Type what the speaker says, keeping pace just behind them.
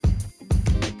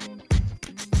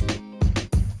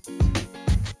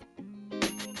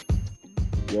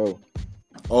Yo,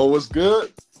 Oh, what's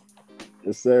good?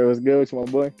 yes sir, what's good with you, my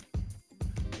boy?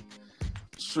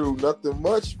 True, nothing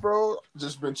much, bro.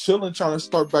 Just been chilling, trying to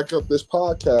start back up this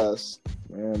podcast.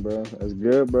 Man, bro, that's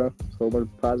good, bro. There's a whole bunch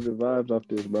of positive vibes off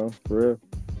this, bro. For real.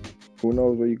 Who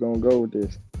knows where you gonna go with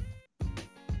this?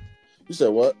 You said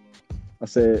what? I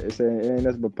said it ain't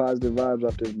nothing but positive vibes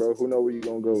off this, bro. Who knows where you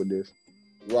gonna go with this?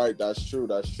 Right, that's true.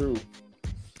 That's true.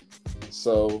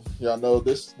 So y'all know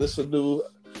this a new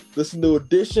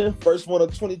edition, first one of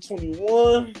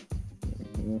 2021.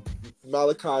 Mm-hmm.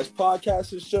 Malachi's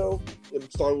podcasting show. I'm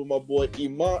starting with my boy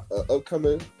Iman,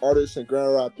 upcoming artist in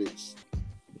Grand Rapids.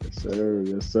 Yes sir,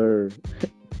 yes sir.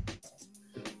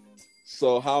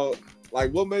 So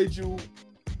what made you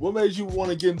want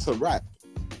to get into rap?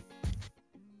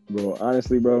 Bro,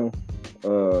 honestly, bro,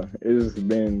 it has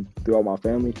been throughout my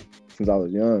family since I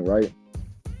was young, right?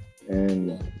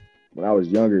 And when I was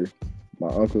younger, my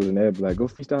uncles and they'd be like, go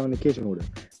freestyle in the kitchen with her.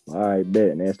 All right,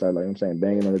 bet. And they'd start, like, you know what I'm saying,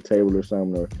 banging on the table or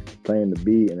something, or playing the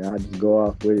beat, and I just go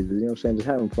off with it, you know what I'm saying, just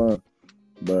having fun.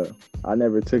 But I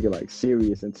never took it, like,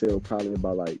 serious until probably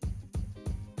about, like,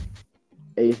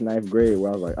 8th, 9th grade,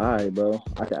 where I was like, all right, bro,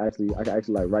 I can actually,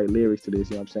 like, write lyrics to this,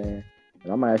 you know what I'm saying?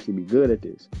 And I might actually be good at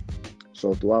this.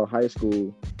 So throughout high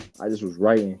school, I just was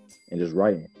writing and just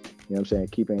writing. You know what I'm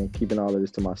saying? Keeping all of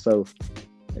this to myself.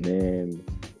 And then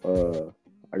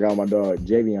I got my dog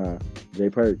Javion, J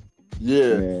Perk.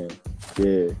 Yeah. And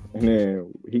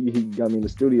then he got me in the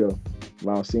studio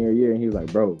around senior year, and he was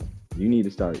like, bro, you need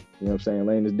to start, you know what I'm saying,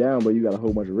 laying this down, bro. You got a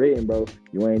whole bunch of written, bro.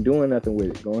 You ain't doing nothing with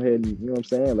it. Go ahead and, you know what I'm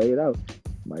saying, lay it out.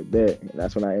 I'm like, bet. And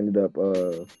that's when I ended up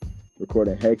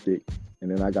recording Hectic,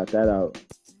 and then I got that out.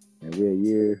 And we're a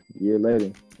year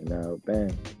later, and now,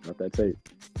 bang, got that tape.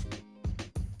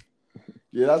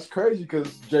 Yeah, that's crazy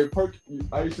because Jay Perk,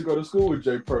 I used to go to school with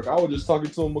Jay Perk. I was just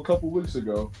talking to him a couple weeks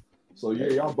ago. So, yeah,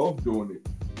 y'all both doing it.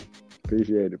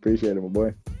 Appreciate it, my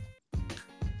boy.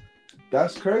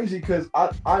 That's crazy because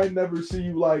I never see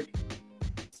you like,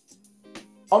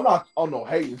 I'm not on no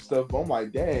hating stuff, but I'm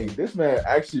like, dang, this man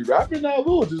actually rapping now?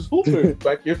 We were just hooping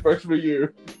back in freshman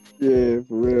year. Yeah,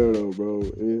 for real though, bro.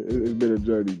 It's been a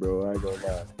journey, bro. I ain't gonna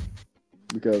lie.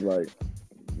 Because, like,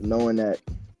 knowing that,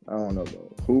 I don't know, bro.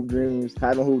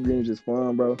 Having hoop dreams is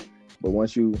fun, bro. But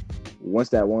once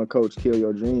that one coach kill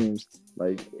your dreams,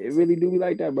 like, it really do be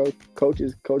like that, bro.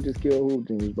 Coaches kill hoop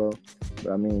dreams, bro.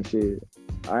 But I mean, shit,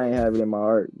 I ain't have it in my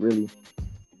heart really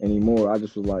anymore. I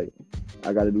just was like,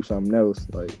 I got to do something else.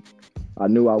 Like, I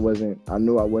knew I wasn't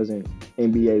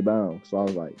NBA bound, so I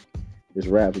was like, it's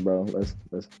raps, bro.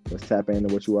 Let's tap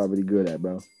into what you already good at,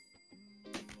 bro.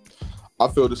 I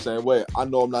feel the same way. I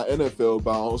know I'm not NFL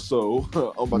bound, so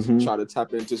I'm about to try to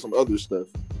tap into some other stuff.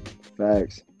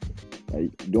 Facts.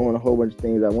 Like, doing a whole bunch of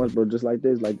things at once, bro. Just like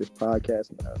this podcast.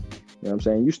 You know what I'm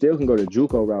saying? You still can go the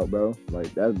JUCO route, bro.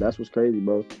 Like, that's what's crazy,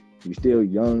 bro. You still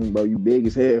young, bro. You big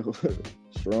as hell,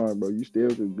 strong, bro. You still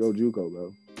could go JUCO,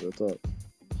 bro. What's up?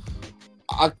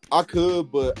 I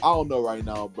could, but I don't know right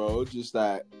now, bro. It's just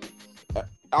that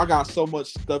I got so much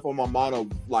stuff on my mind of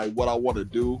like what I want to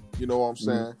do. You know what I'm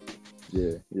saying?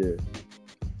 Yeah.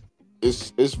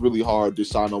 It's really hard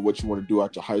deciding on what you want to do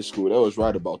after high school. That was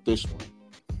right about this one.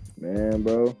 Man,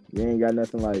 bro, you ain't got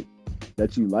nothing like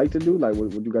that you like to do. Like,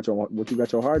 what you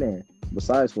got your heart in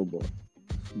besides football?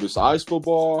 Besides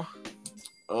football,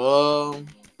 probably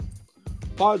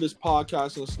this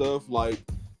podcast and stuff. Like,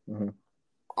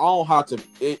 I don't have to,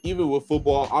 even with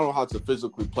football, I don't have to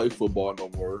physically play football no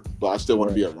more, but I still want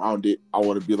to be around it. I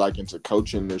want to be like into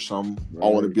coaching or something. Right. I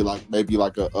want to be like, maybe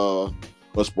like a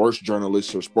sports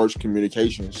journalist or sports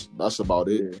communications. That's about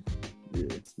it. Yeah.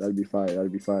 That'd be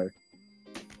fire.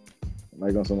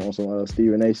 Like on some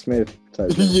Stephen A. Smith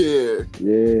type thing. Yeah.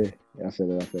 I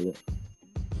feel it.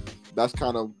 That's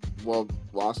kind of why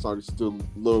I started to do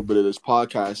a little bit of this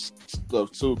podcast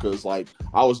stuff too, because like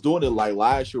I was doing it like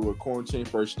last year when quarantine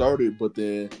first started, but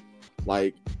then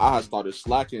like I had started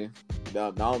slacking.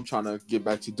 Now I'm trying to get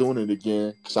back to doing it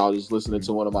again because I was just listening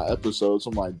to one of my episodes.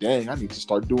 I'm like, dang, I need to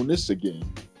start doing this again.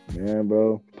 Man,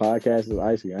 bro, podcast is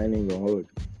icy. I ain't even gonna hold you.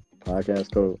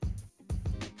 Podcast code.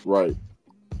 Right.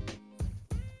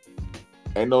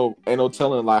 Ain't no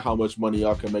telling like how much money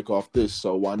y'all can make off this,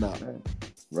 so why not?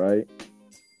 Right?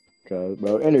 Cause,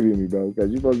 bro, interview me, bro. Cause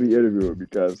you supposed to be interviewing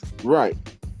because. Right.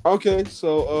 Okay,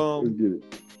 so let's get it.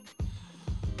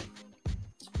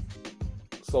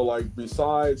 So like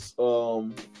besides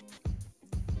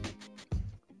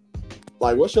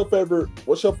like what's your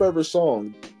favorite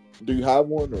song? Do you have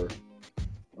one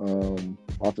or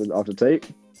off the tape?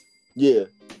 Yeah.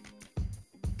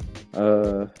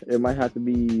 It might have to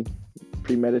be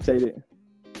premeditated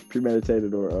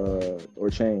or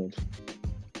change.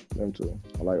 Them two.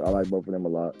 I like both of them a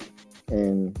lot.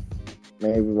 And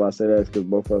main reason why I say that is because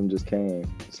both of them just came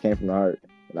from the heart.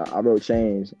 And I wrote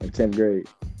Change in 10th grade.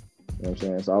 You know what I'm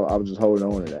saying? So I was just holding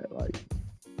on to that. Like,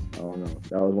 I don't know.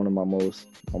 That was one of my most,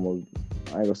 I ain't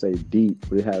gonna say deep,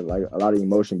 but it had like a lot of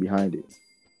emotion behind it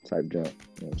type jump.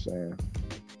 You know what I'm saying?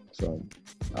 So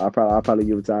I'll probably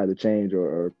give it to either Change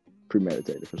or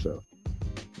Premeditated for sure.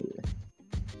 Yeah.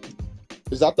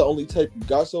 Is that the only tape you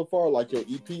got so far, like your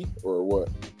EP or what?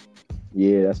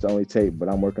 Yeah, that's the only tape, but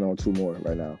I'm working on 2 more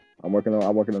right now. I'm working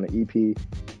on the EP,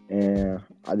 and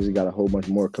I just got a whole bunch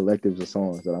more collectives of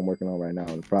songs that I'm working on right now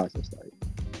in the process. Like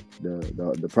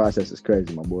the process is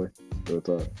crazy, my boy. Real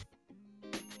talk.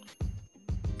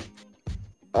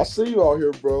 I see you out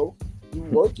here, bro. You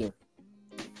working.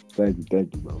 Thank you,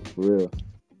 bro. For real.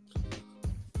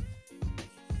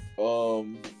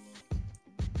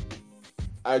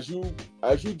 As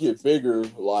you get bigger,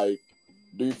 like,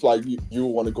 do you feel like you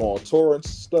want to go on tour and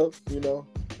stuff? You know,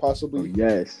 possibly.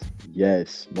 Oh,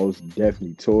 yes, most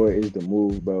definitely. Tour is the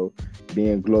move, bro.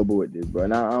 Being global with this, bro.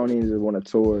 And I don't even just want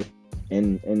to tour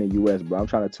in the US, bro. I'm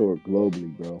trying to tour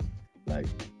globally, bro. Like,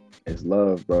 it's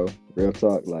love, bro. Real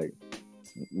talk. Like,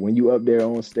 when you up there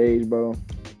on stage, bro,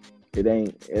 it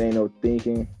ain't no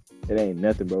thinking. It ain't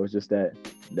nothing, bro. It's just that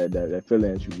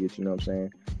feeling that you get. You know what I'm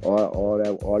saying?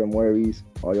 All them worries,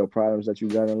 all your problems that you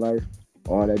got in life,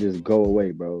 all that just go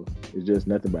away, bro. It's just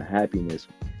nothing but happiness.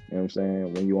 You know what I'm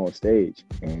saying? When you on stage,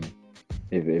 and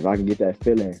if I can get that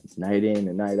feeling night in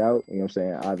and night out, you know what I'm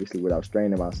saying? Obviously without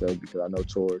straining myself, because I know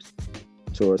tours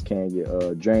can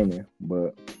get draining.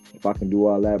 But if I can do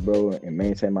all that, bro, and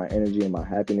maintain my energy and my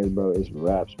happiness, bro, it's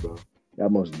raps, bro.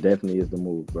 That most definitely is the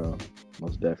move, bro.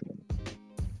 Most definitely.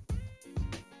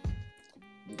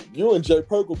 You and Jay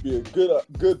Perk will be a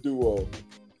good duo.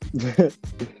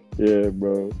 Yeah,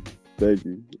 bro. Thank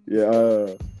you.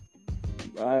 Yeah,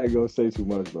 I ain't gonna say too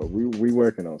much, bro. We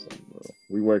working on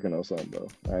something, bro.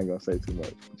 I ain't gonna say too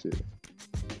much. Shit.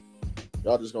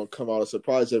 Y'all just gonna come out and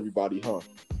surprise everybody, huh?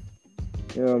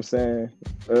 You know what I'm saying?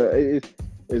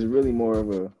 It's really more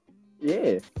of a,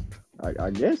 yeah. I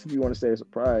guess if you want to say a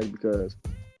surprise, because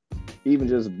even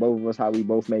just both of us, how we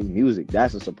both make music,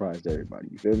 that's a surprise to everybody.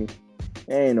 You feel me?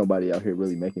 Ain't nobody out here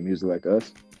really making music like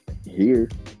us here.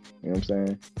 You know what I'm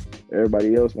saying?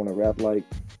 Everybody else want to rap like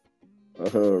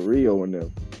Rio and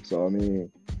them. So I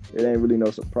mean, it ain't really no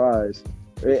surprise.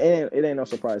 It ain't no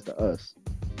surprise to us.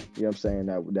 You know what I'm saying?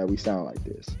 That we sound like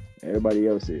this. Everybody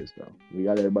else is, though. We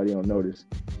got everybody on notice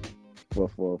for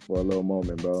a little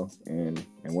moment, bro. And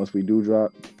once we do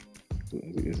drop,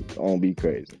 it's gonna be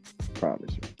crazy.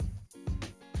 Promise you.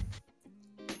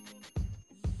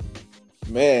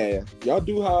 Man, y'all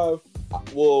do have.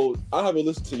 Well, I haven't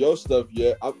listened to your stuff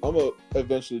yet. I'm gonna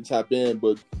eventually tap in,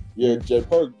 but yeah, Jay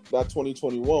Perk, that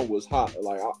 2021 was hot.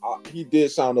 Like he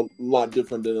did sound a lot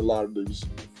different than a lot of these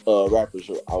rappers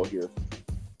out here.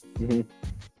 Mm-hmm.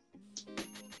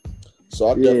 So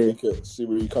I definitely could see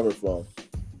where you're coming from.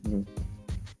 Mm-hmm.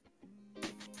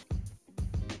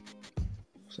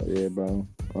 So yeah, bro.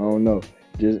 I don't know.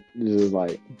 Just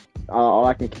like all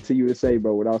I can continue to say,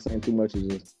 bro, without saying too much, is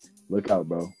just look out,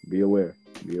 bro. Be aware.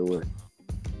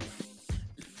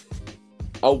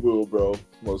 I will, bro.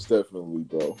 Most definitely,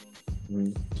 bro.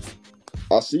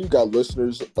 Mm-hmm. I see you got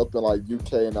listeners up in like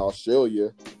UK and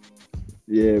Australia.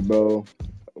 Yeah, bro.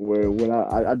 When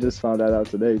I just found that out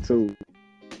today too,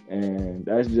 and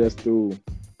that's just through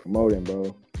promoting,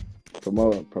 bro.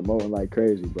 Promoting like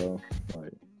crazy, bro.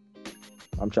 Like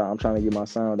I'm trying to get my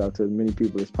sound out to as many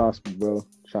people as possible, bro.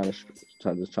 Trying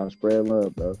to spread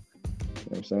love, bro.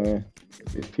 You know what I'm saying?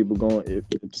 If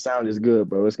the sound is good,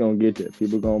 bro, it's gonna get there.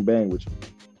 People gonna bang with you.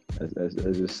 That's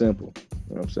just simple.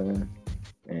 You know what I'm saying?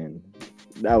 And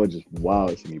that was just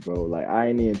wild to me, bro. Like I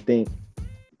didn't even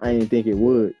think it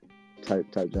would type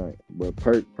joint. But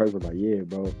Perk was like, yeah,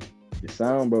 bro, your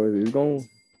sound, bro, is going.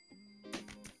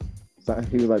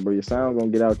 He was like, bro, your sound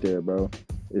gonna get out there, bro.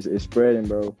 It's spreading,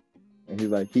 bro. And he's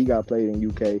like, he got played in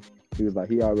UK. He was like,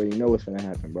 he already know what's gonna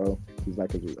happen, bro. He's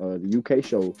like, the UK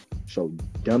show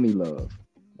dummy love.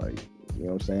 Like, you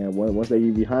know what I'm saying? Once they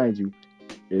get behind you,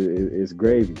 it's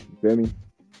gravy. You feel me?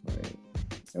 Like,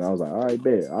 and I was like, all right,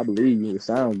 bet. I believe you. It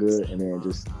sound good. And then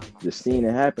just seeing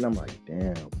it happen, I'm like,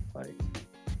 damn. Like,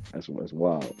 that's what's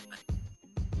wild.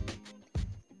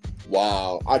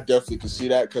 Wow, I definitely can see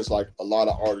that, because like a lot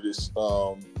of artists,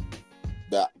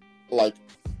 that like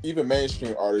even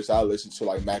mainstream artists I listen to,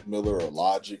 like Mac Miller or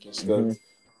Logic and stuff.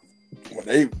 Mm-hmm. When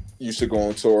they used to go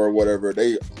on tour or whatever,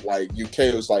 they like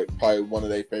UK was like probably one of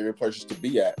their favorite places to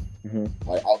be at, mm-hmm.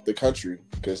 like out the country,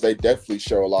 because they definitely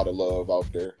show a lot of love out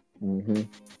there. Mm-hmm.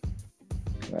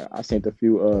 I sent a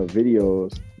few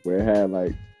videos where it had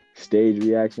like stage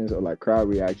reactions or like crowd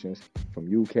reactions from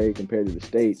UK compared to the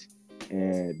States.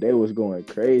 And they was going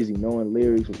crazy, knowing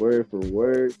lyrics word for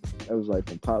word. That was like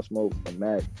from Pop Smoke, from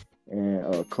Mac,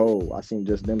 and Cole. I seen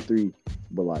just them three,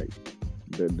 but like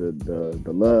the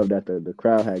love that the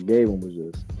crowd had gave them was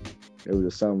just, it was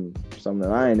just something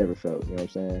that I ain't never felt. You know what I'm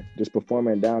saying? Just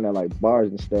performing down at like bars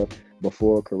and stuff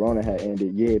before Corona had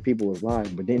ended. Yeah, people was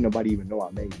lying, but didn't nobody even know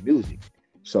I made music.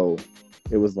 So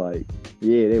it was like,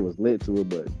 yeah, they was lit to it,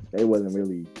 but they wasn't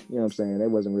really, you know what I'm saying? They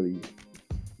wasn't really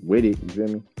with it. You feel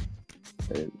me?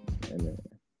 And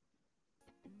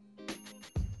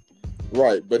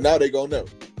right, but now they gonna know.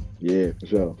 Yeah, for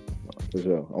sure.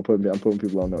 I'm putting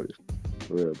people on notice.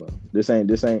 For real, bro. This ain't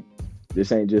just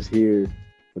here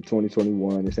for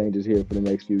 2021. This ain't just here for the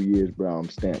next few years, bro. I'm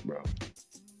stamped, bro.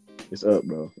 It's up,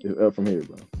 bro. It's up from here,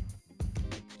 bro.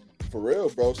 For real,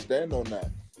 bro. Stand on that.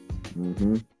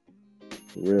 Mm-hmm.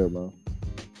 For real, bro.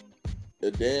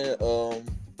 And then,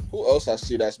 who else I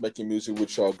see that's making music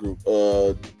with y'all group?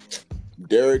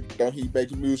 Derek, don't he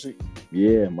making music?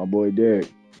 Yeah, my boy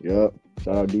Derek. Yup.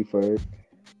 Shout out D-Ferg.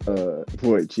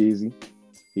 Boy Cheesy.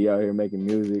 He out here making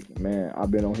music. Man,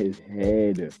 I've been on his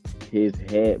head. His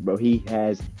head, bro. He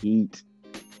has heat.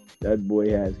 That boy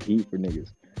has heat for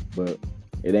niggas. But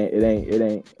it ain't, you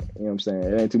know what I'm saying?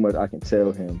 It ain't too much I can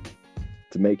tell him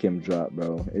to make him drop,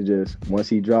 bro. It just, once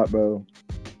he drop, bro,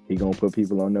 he gonna put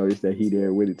people on notice that he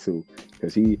there with it too.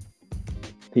 Cause he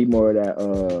more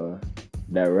of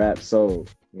that rap soul.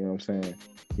 You know what I'm saying?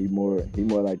 He more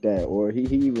like that. Or he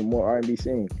even more R&B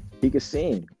sing. He could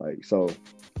sing. Like, so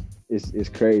it's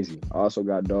crazy. I also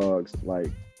got dogs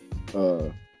like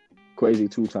Crazy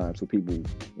 2 Times, who people, you know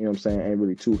what I'm saying, ain't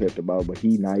really too hipped about, but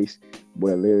he nice.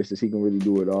 Boy, lyricist, he can really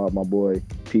do it all. My boy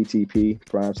PTP,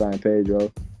 Prime Sign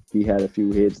Pedro, he had a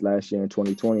few hits last year in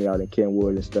 2020 out in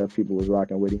Kenwood and stuff. People was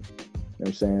rocking with him. You know what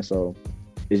I'm saying? So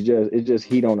it's just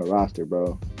heat on the roster,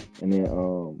 bro. And then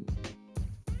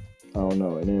I don't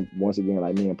know. And then once again,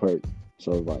 like me and Perk.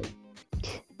 So it's like,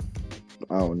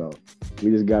 I don't know.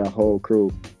 We just got a whole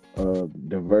crew of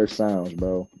diverse sounds,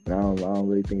 bro. And I don't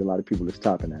really think a lot of people is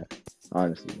topping that,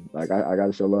 honestly. Like I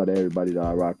gotta show love to everybody that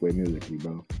I rock with musically,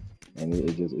 bro. And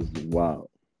it's just wild.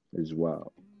 It's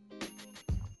wild.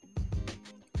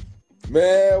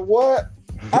 Man, what?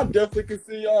 I definitely can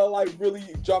see y'all like really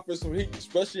dropping some heat,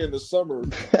 especially in the summer.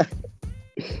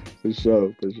 For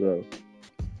sure.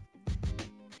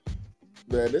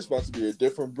 Man, this about to be a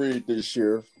different breed this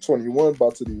year. 21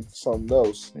 about to be something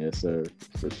else. Yes, sir.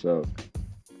 For sure.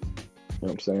 You know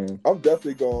what I'm saying? I'm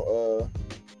definitely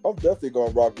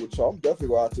gonna rock with y'all. I'm definitely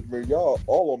gonna have to bring y'all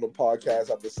all on the podcast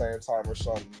at the same time or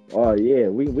something. Oh yeah,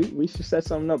 we should set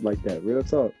something up like that. Real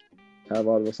talk. Have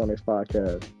all of us on this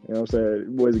podcast. You know what I'm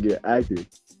saying? Boys get active.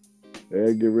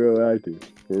 They get real active.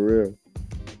 For real.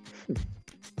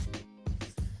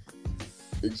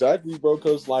 Exactly, bro.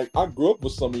 Cause like I grew up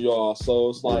with some of y'all, so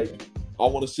it's like I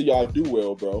want to see y'all do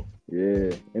well, bro.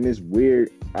 Yeah, and it's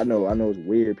weird. I know it's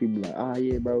weird. People like,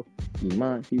 yeah, bro.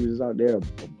 He was out there a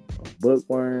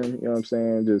bookworm. You know what I'm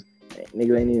saying? Just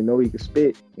niggas ain't even know he could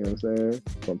spit. You know what I'm saying?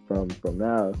 From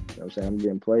now, you know what I'm saying? I'm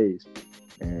getting plays,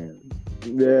 and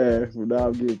yeah, from now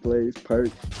I'm getting plays. Perk.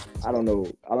 I don't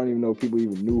even know if people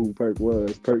even knew who Perk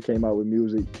was. Perk came out with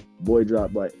music. Boy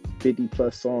dropped like 50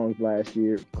 plus songs last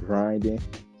year, grinding.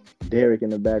 Derek in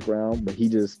the background, but he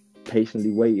just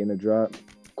patiently waiting to drop.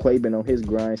 Quay been on his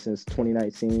grind since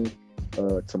 2019.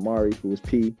 Tamari, who was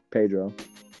Pedro,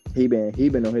 he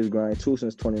been on his grind too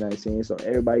since 2019. So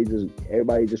everybody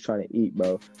just trying to eat,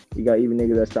 bro. You got even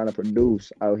niggas that's trying to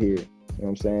produce out here. You know what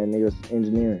I'm saying? Niggas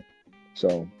engineering.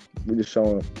 So we're just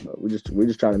trying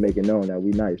to make it known that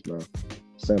we nice, bro.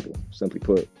 Simply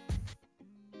put.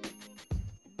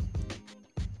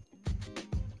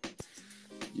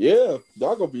 Yeah,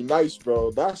 y'all gonna be nice,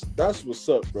 bro. That's what's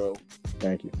up, bro.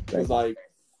 Thank you. Cause like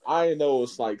I know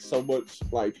it's like so much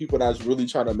like people that's really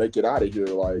trying to make it out of here,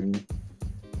 like,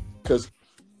 cause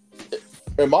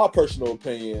in my personal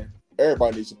opinion,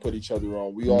 everybody needs to put each other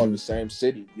on. We all in the same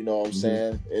city, you know what I'm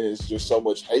saying? And it's just so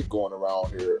much hate going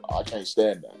around here. I can't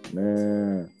stand that,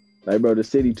 man. Like, bro, the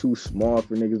city too small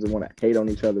for niggas to want to hate on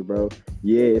each other, bro.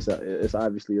 Yeah, it's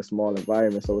obviously a small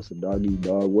environment, so it's a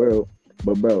dog-eat-dog world.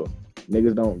 But, bro,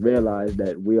 niggas don't realize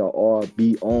that we are all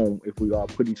be on if we all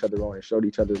put each other on and show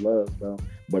each other love, bro.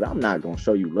 But I'm not gonna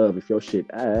show you love if your shit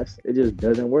ass. It just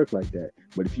doesn't work like that.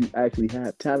 But if you actually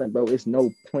have talent, bro, it's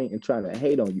no point in trying to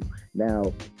hate on you.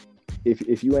 Now,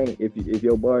 if you ain't if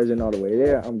your bar isn't all the way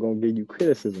there, I'm gonna give you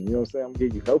criticism. You know what I'm saying? I'm gonna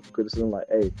give you helpful criticism, like,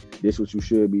 hey, this what you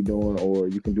should be doing, or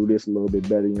you can do this a little bit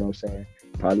better. You know what I'm saying?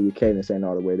 Probably your cadence ain't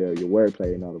all the way there, your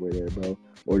wordplay ain't all the way there, bro.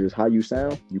 Or just how you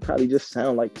sound, you probably just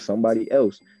sound like somebody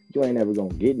else. You ain't never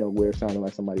gonna get nowhere sounding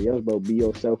like somebody else, bro. Be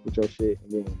yourself with your shit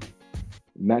and then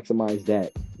maximize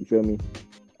that. You feel me?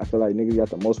 I feel like niggas got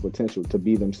the most potential to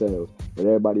be themselves, but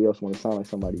everybody else want to sound like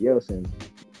somebody else, and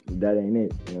that ain't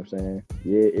it. You know what I'm saying?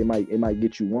 Yeah, it might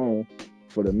get you wrong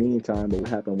for the meantime, but what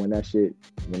happened when that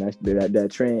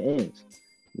trend ends?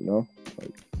 You know,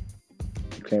 like,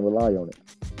 you can't rely on it.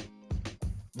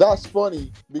 That's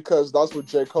funny because that's what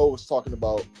J. Cole was talking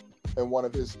about in one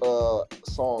of his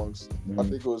songs. Mm-hmm. I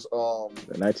think it was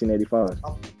 1985.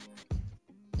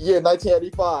 Yeah,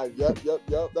 1985.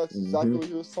 Yep. That's exactly what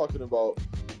he was talking about.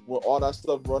 When all that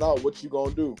stuff run out, what you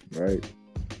gonna do? Right.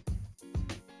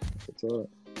 What's up?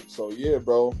 So yeah,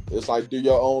 bro, it's like do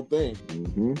your own thing.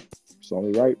 Mm-hmm. It's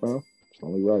only right, bro. It's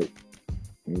only right.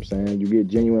 You know what I'm saying? You get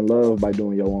genuine love by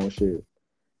doing your own shit.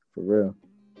 For real.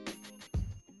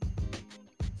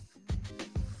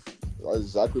 That's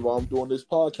exactly why I'm doing this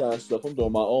podcast stuff. I'm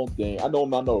doing my own thing. I know I'm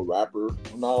not no rapper.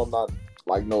 I'm not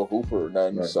like no hooper or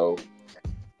nothing. Right. So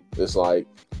it's like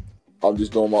I'm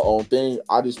just doing my own thing.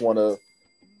 I just want to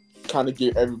kind of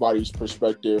get everybody's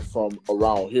perspective from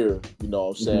around here. You know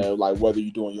what I'm saying? Mm-hmm. Like whether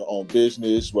you're doing your own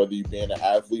business, whether you're being an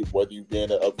athlete, whether you're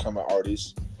being an upcoming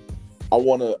artist. I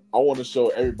wanna show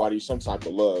everybody some type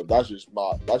of love. That's just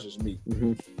me.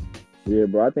 Mm-hmm. Yeah,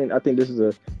 bro. I think this is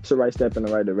a right step in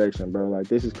the right direction, bro. Like,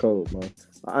 this is cool, bro.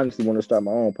 I honestly want to start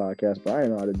my own podcast, but I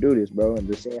ain't know how to do this, bro. And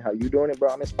just seeing how you doing it, bro,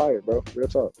 I'm inspired, bro. Real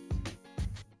talk.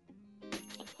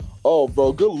 Oh,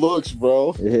 bro, good looks,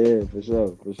 bro. Yeah, for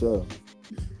sure.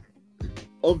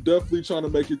 I'm definitely trying to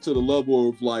make it to the level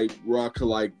of like where I could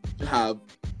like have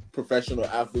professional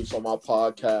athletes on my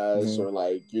podcast or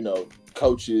like, you know,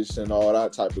 coaches and all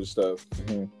that type of stuff.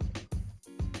 Mm-hmm.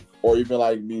 Or even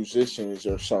like musicians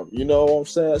or something. You know what I'm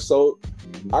saying? So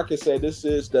I can say this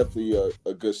is definitely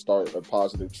a good start, a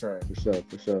positive trend. For sure. You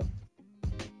know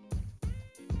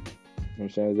what I'm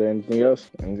saying? Is there anything else?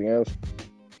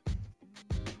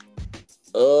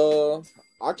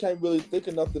 I can't really think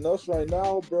of nothing else right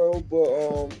now, bro.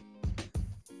 But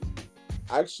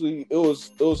actually, it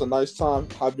was a nice time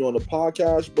having you on the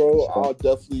podcast, bro. Sure. I'll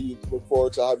definitely look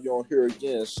forward to having you on here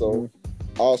again. So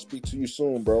I'll speak to you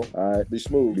soon, bro. All right, be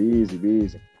smooth, be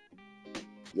easy.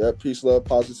 Yeah, peace, love,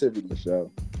 positivity. For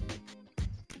sure.